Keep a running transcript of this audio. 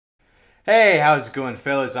Hey, how's it going,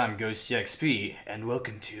 fellas? I'm GHOSTYxp, and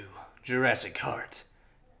welcome to Jurassic Heart.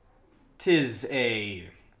 'Tis a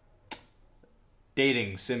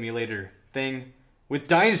dating simulator thing with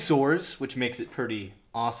dinosaurs, which makes it pretty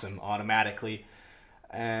awesome automatically.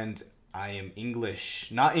 And I am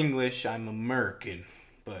English. Not English, I'm American.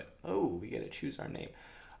 But, oh, we gotta choose our name.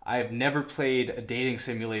 I've never played a dating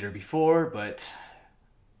simulator before, but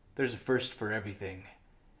there's a first for everything.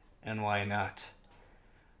 And why not?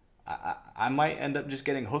 I might end up just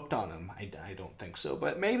getting hooked on him. I don't think so,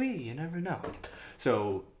 but maybe, you never know.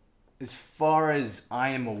 So, as far as I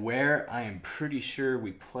am aware, I am pretty sure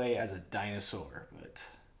we play as a dinosaur, but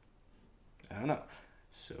I don't know.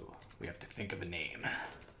 So, we have to think of a name.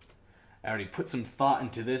 I already put some thought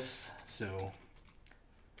into this, so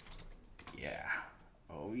yeah.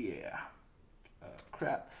 Oh yeah.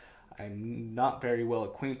 Crap. I'm not very well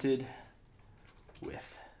acquainted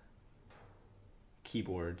with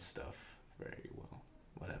keyboard stuff very well.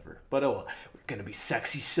 Whatever. But oh well. We're gonna be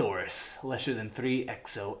Sexysaurus. Lesser than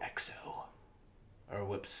 3XOXO. Or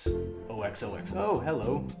whoops. OXOXO. Oh,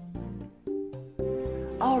 hello.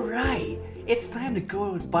 Alright. It's time to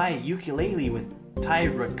go buy a ukulele with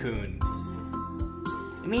Tyra-kun.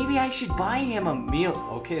 Maybe I should buy him a meal.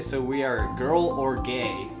 Okay, so we are girl or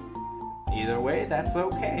gay. Either way, that's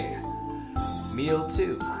okay. Meal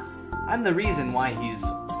too. I'm the reason why his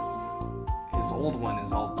old one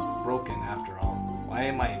is all broken after all. Why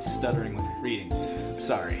am I stuttering with reading? I'm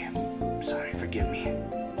sorry, forgive me.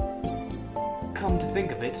 Come to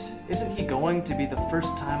think of it, isn't he going to be the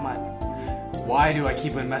first time Why do I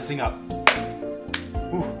keep on messing up?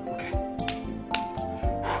 Ooh, okay.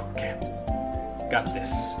 Okay. Got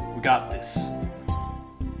this. We got this.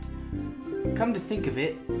 Come to think of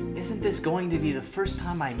it, isn't this going to be the first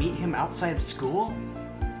time I meet him outside of school?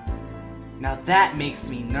 Now that makes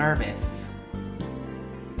me nervous.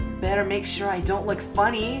 Better make sure I don't look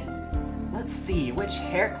funny. Let's see, which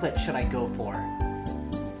hair clip should I go for?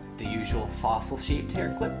 The usual fossil-shaped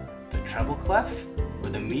hair clip? The treble clef?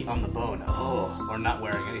 Or the meat on the bone? Oh, or not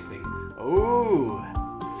wearing anything. Ooh.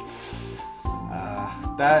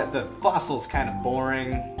 The fossil's kind of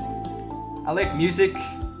boring. I like music,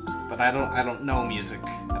 but I don't know music.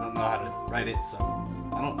 I don't know how to write it, so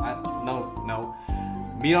no.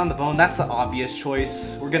 Meat on the bone, that's the obvious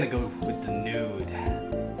choice. We're gonna go with the nude.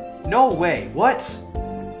 No way, what?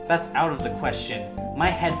 That's out of the question. My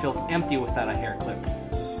head feels empty without a hair clip.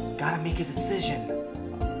 Gotta make a decision.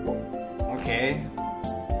 Okay.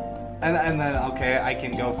 And then, okay, I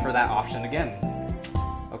can go for that option again.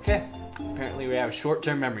 Okay. Apparently we have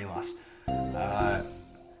short-term memory loss.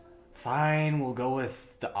 Fine, we'll go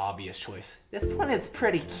with the obvious choice. This one is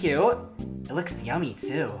pretty cute. It looks yummy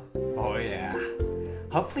too. Oh yeah.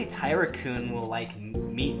 Hopefully Tyra-kun will like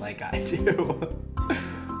meat like I do.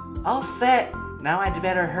 All set. Now I'd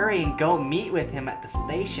better hurry and go meet with him at the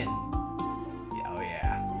station. Yeah, oh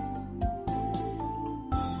yeah.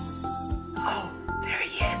 Oh, there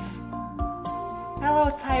he is.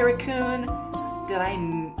 Hello, Tyra-kun. Did I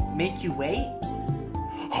make you wait?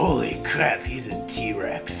 Holy crap, he's a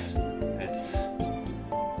T-Rex. It's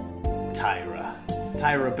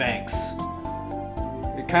Tyra Banks.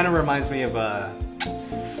 It kind of reminds me of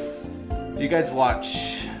do you guys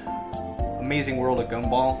watch Amazing World of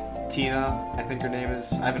Gumball? Tina, I think her name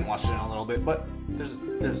is. I haven't watched it in a little bit, but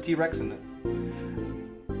there's T-Rex in it.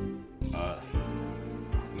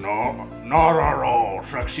 No, not at all,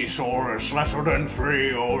 Sexysaurus, lesser than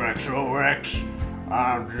 3XOXO.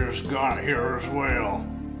 I've just got here as well.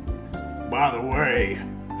 By the way,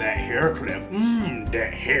 that hair clip,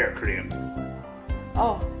 that hair clip.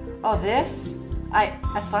 Oh, this? I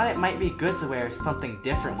thought it might be good to wear something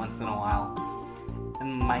different once in a while.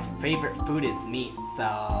 And my favorite food is meat,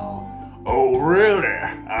 so... Oh, really?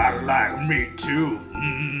 I like meat too.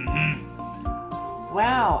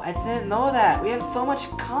 Wow, I didn't know that. We have so much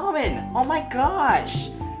in common. Oh my gosh.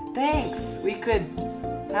 Thanks. We could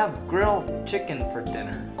have grilled chicken for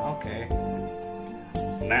dinner. Okay.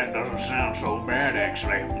 That doesn't sound so bad,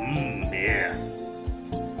 actually. Yeah.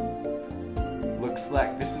 Looks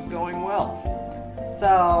like this is going well.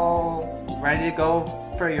 So, ready to go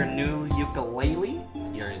for your new ukulele?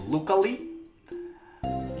 Your ukulele?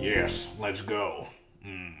 Yes, let's go.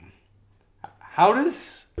 How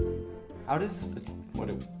does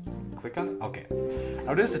click on it? Okay.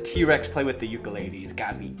 How does a T-Rex play with the ukulele? It's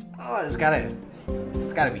gotta be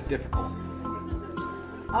difficult.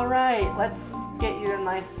 All right, let's get you a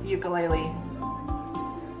nice ukulele.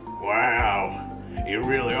 Wow, you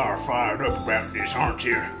really are fired up about this, aren't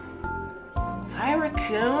you?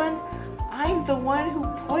 Tyra-kun, I'm the one who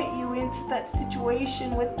put you into that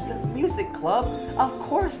situation with the music club. Of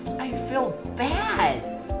course, I feel bad.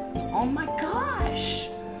 Oh my gosh.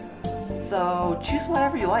 So, choose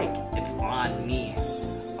whatever you like. It's on me.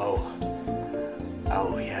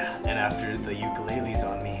 Oh yeah. And after the ukulele's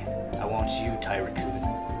on me, I want you, Tyra-kun,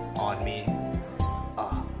 on me.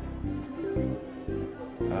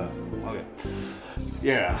 Okay.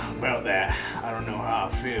 Yeah, about that. I don't know how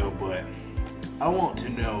I feel, but I want to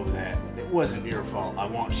know that it wasn't your fault. I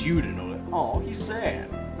want you to know that. Oh, he's sad.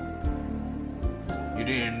 You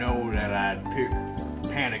didn't know that I'd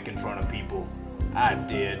panic in front of people. I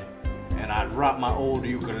did. And I dropped my old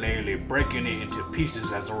ukulele, breaking it into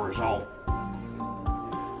pieces as a result.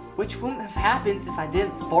 Which wouldn't have happened if I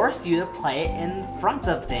didn't force you to play it in front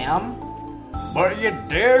of them. But you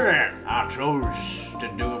didn't. I chose to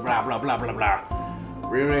do blah blah blah blah blah.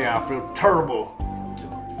 Really, I feel terrible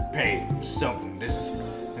to pay something.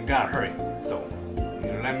 I gotta hurry. So,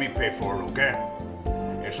 you let me pay for it, okay?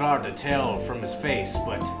 It's hard to tell from his face,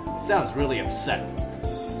 but he sounds really upset.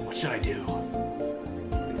 What should I do?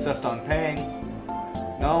 Insist on paying?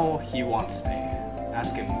 No, he wants to pay.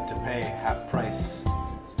 Ask him to pay half price.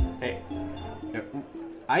 Hey,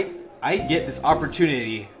 I get this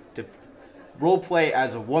opportunity to roleplay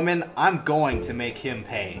as a woman. I'm going to make him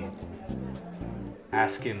pay.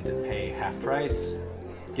 Ask him to pay half price.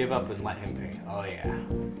 Give up and let him pay. Oh yeah.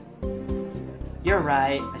 You're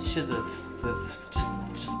right. I should have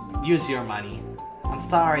just used your money. I'm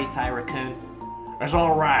sorry, Tyra-kun. That's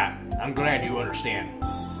all right. I'm glad you understand.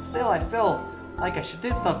 Still, I feel like I should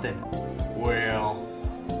do something. Well,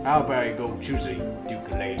 how about you go choose a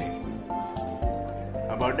ukulele?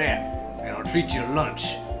 How about that? And I'll treat you to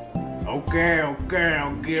lunch. Okay,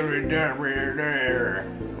 I'll give it there.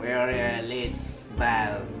 Well, let's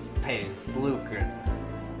pay Fluker.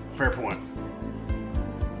 Fair point.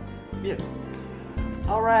 Yeah.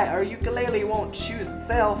 Alright, our ukulele won't choose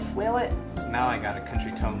itself, will it? Now I got a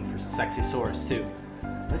country tone for sexy swords too.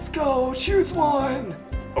 Let's go, choose one!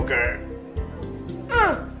 Okay.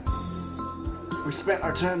 We spent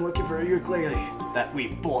our time looking for a ukulele that we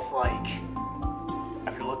both like.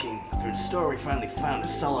 After looking through the store, we finally found a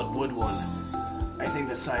solid wood one. I think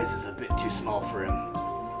the size is a bit too small for him.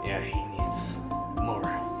 Yeah, he needs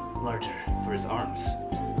larger for his arms.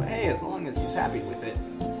 But hey, as long as he's happy with it.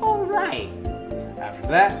 Alright. After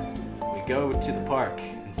that, we go to the park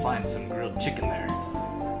and find some grilled chicken there.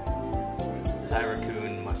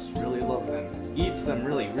 Tyra-kun must really love them. He eats them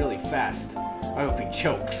really, really fast. I hope he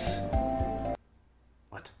chokes.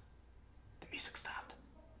 What? The music stopped.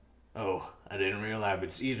 Oh, I didn't realize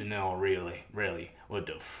it's even now, really. What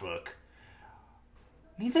the fuck?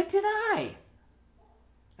 Neither did I.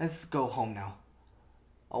 Let's go home now.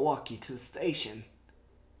 I'll walk you to the station.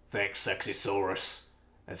 Thanks, Sexy Saurus.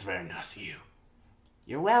 That's very nice of you.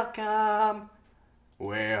 You're welcome.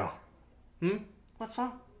 Well. What's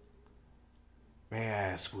wrong? May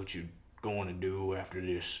I ask what you're going to do after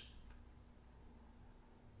this?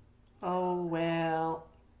 Oh, well.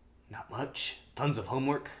 Not much. Tons of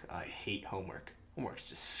homework. I hate homework. Homework's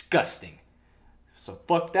disgusting. So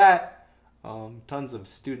fuck that. Tons of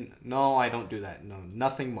No, I don't do that. No,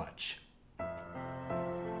 nothing much.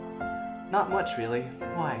 Not much, really.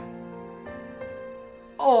 Why?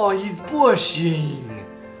 Oh, he's blushing.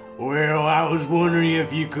 Well, I was wondering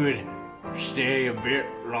if you could stay a bit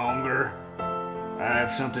longer. I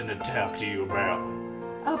have something to talk to you about.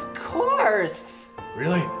 Of course.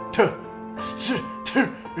 Really?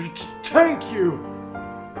 Thank you.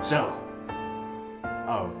 So.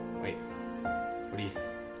 Oh, wait. What do you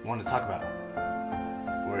want to talk about?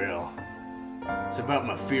 Well, it's about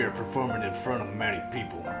my fear of performing in front of many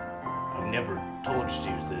people. I've never told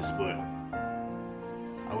you this, but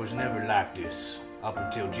I was never like this up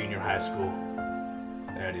until junior high school.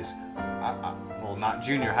 That is, well, not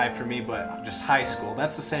junior high for me, but just high school.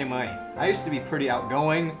 That's the same way. I used to be pretty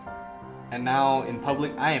outgoing, and now in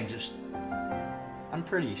public, I'm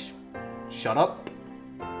pretty shut up,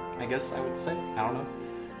 I guess I would say. I don't know.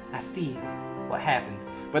 I see what happened.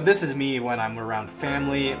 But this is me when I'm around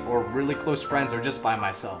family or really close friends or just by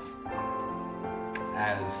myself,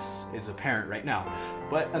 as is apparent right now.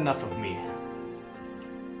 But enough of me.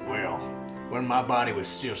 Well, when my body was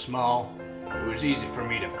still small, it was easy for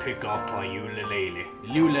me to pick up on ukulele,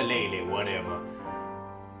 whatever.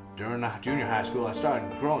 During junior high school, I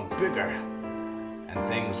started growing bigger, and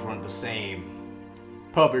things weren't the same.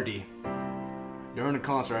 Puberty. During a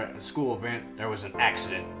concert at a school event, there was an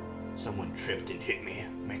accident. Someone tripped and hit me,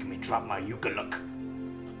 making me drop my ukulele.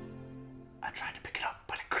 I tried to pick it up,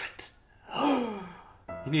 but I couldn't.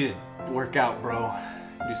 You need to work out, bro.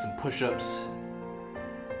 Do some push-ups.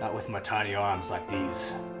 Not with my tiny arms like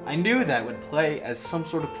these. I knew that would play as some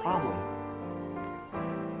sort of problem.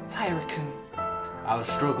 Tyra-kun. I was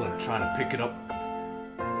struggling trying to pick it up,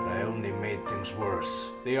 but I only made things worse.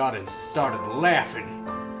 The audience started laughing.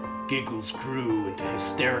 Giggles grew into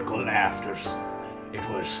hysterical laughters. It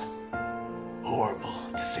was horrible,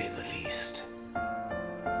 to say the least.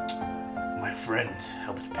 My friend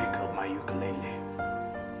helped pick up my ukulele,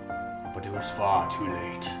 but it was far too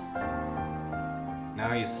late.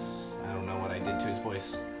 Now he's... I don't know what I did to his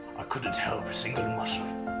voice. I couldn't help a single muscle.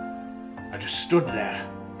 I just stood there,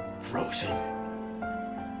 frozen.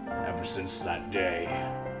 Ever since that day,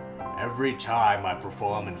 every time I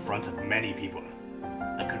perform in front of many people,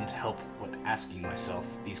 I couldn't help but asking myself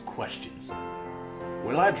these questions.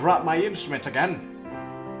 Will I drop my instrument again?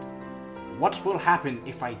 What will happen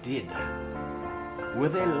if I did? Will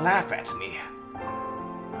they laugh at me?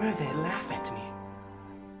 Will they laugh at me?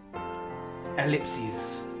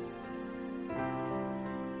 Ellipses.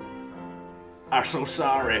 I'm so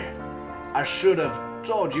sorry. I should have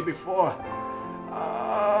told you before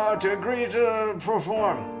to agree to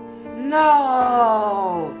perform.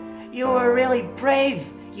 No! You were really brave,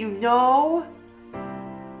 you know?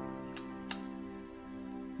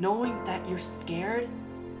 Knowing that you're scared,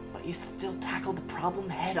 but you still tackle the problem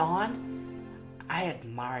head on, I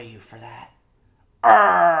admire you for that.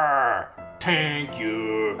 Thank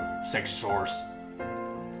you, sexy source.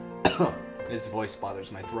 His voice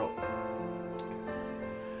bothers my throat.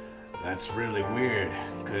 That's really weird,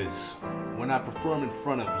 because when I perform in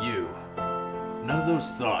front of you, none of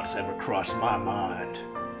those thoughts ever cross my mind.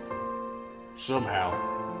 Somehow,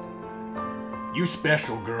 you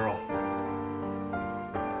special, girl.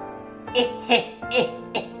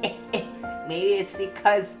 Maybe it's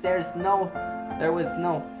because there was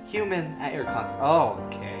no human at your concert.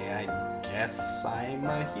 Okay, I guess I'm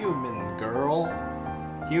a human, girl.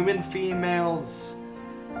 Human females,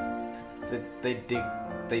 they dig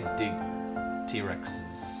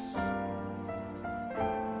T-Rexes.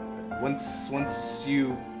 Once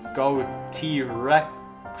you go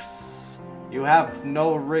T-Rex, you have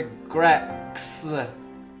no regrets.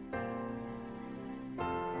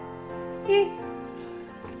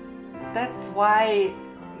 That's why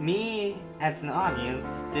me, as an audience,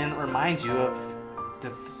 didn't remind you of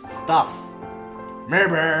this stuff.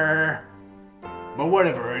 Maybe. But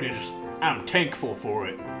whatever it is, I'm thankful for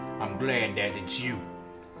it. I'm glad that it's you.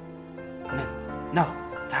 No,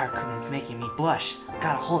 Tyra-kun is making me blush.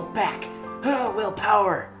 Gotta hold it back.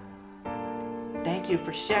 Willpower. Thank you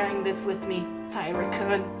for sharing this with me,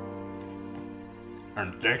 Tyra-kun.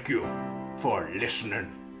 And thank you for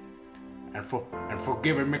listening. And for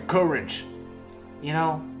giving me courage. You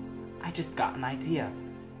know, I just got an idea.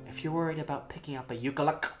 If you're worried about picking up a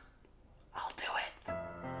ukulele, I'll do it.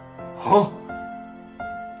 Huh?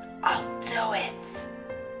 I'll do it.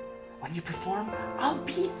 When you perform, I'll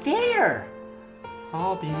be there.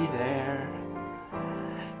 I'll be there.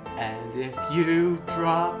 And if you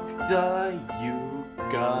drop the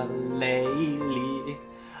ukulele,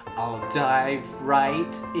 I'll dive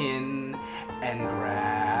right in and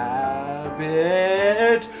grab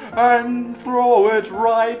it and throw it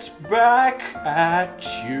right back at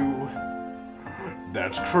you.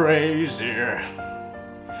 That's crazy.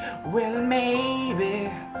 Well,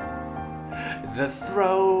 maybe the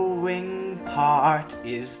throwing part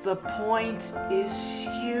is the point, is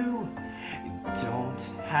you. Don't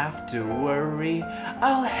have to worry,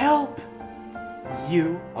 I'll help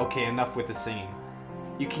you. Okay, enough with the singing.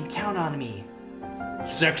 You can count on me.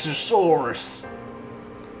 Sexosaurus.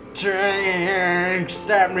 Thanks,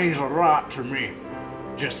 that means a lot to me.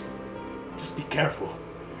 Just be careful.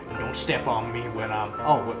 And don't step on me when I'm...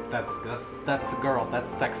 Oh, that's the girl. That's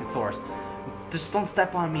the sexy source. Just don't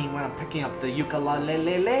step on me when I'm picking up the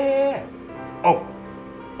ukulele. Oh,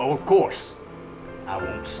 of course. I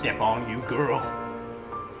won't step on you, girl.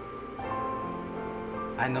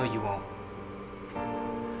 I know you won't.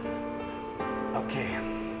 Okay.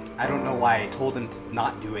 I don't know why I told him to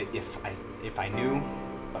not do it if I knew,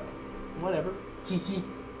 but whatever.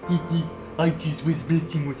 I just was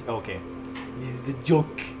messing with. Okay. This is a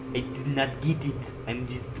joke. I did not get it. I'm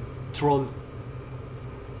just a troll.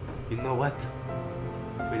 You know what?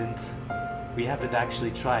 We haven't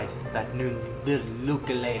actually tried that new little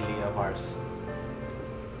ukulele of ours.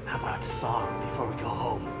 How about a song before we go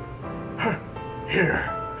home? Here,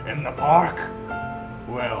 in the park?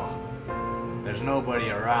 Well, there's nobody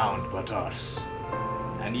around but us.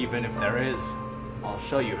 And even if there is, I'll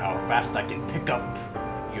show you how fast I can pick up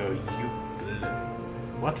your ukulele.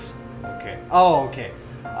 What? Okay. Oh, okay.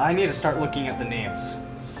 I need to start looking at the names.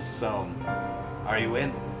 So, are you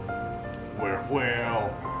in? Well,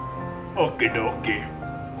 okie dokie.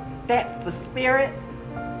 That's the spirit.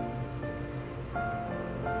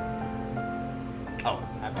 Oh,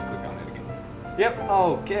 I have to click on it again. Yep,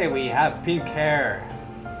 okay, we have pink hair.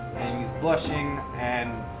 And he's blushing,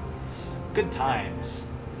 and good times.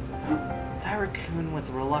 Tyrakun was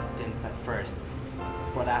reluctant at first,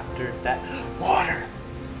 but after that... Water!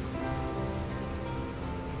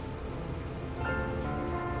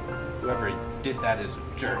 Whoever did that is a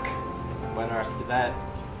jerk. But after that,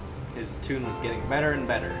 his tune was getting better and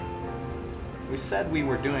better. We said we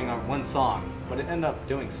were doing our one song, but it ended up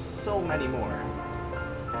doing so many more.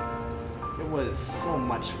 It was so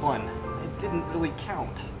much fun. It didn't really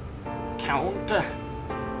count. Count?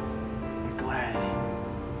 I'm glad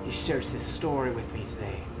he shares his story with me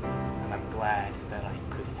today, and I'm glad that I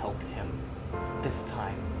could help him. This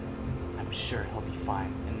time, I'm sure he'll be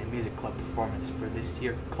fine, and the music club performance for this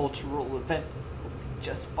year's cultural event will be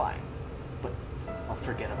just fine. But I'll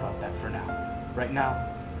forget about that for now. Right now,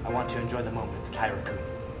 I want to enjoy the moment with Tyrakun.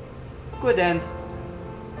 Good end.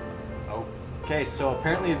 Okay, so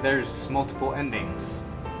apparently there's multiple endings.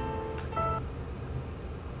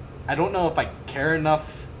 I don't know if I care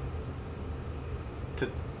enough to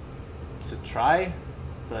try,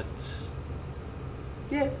 but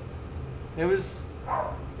yeah, it was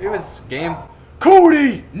game.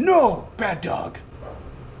 Cody! No! Bad dog!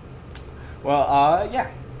 Well, yeah.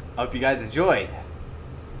 I hope you guys enjoyed.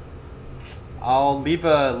 I'll leave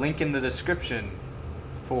a link in the description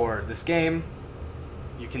for this game.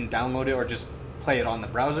 You can download it or just play it on the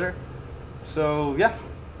browser. So, yeah.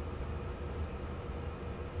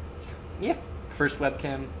 Yeah. First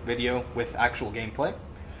webcam video with actual gameplay.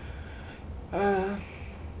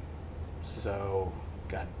 So,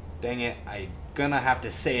 god dang it. I'm gonna have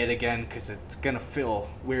to say it again because it's gonna feel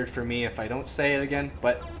weird for me if I don't say it again.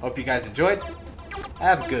 But, hope you guys enjoyed.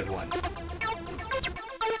 Have a good one.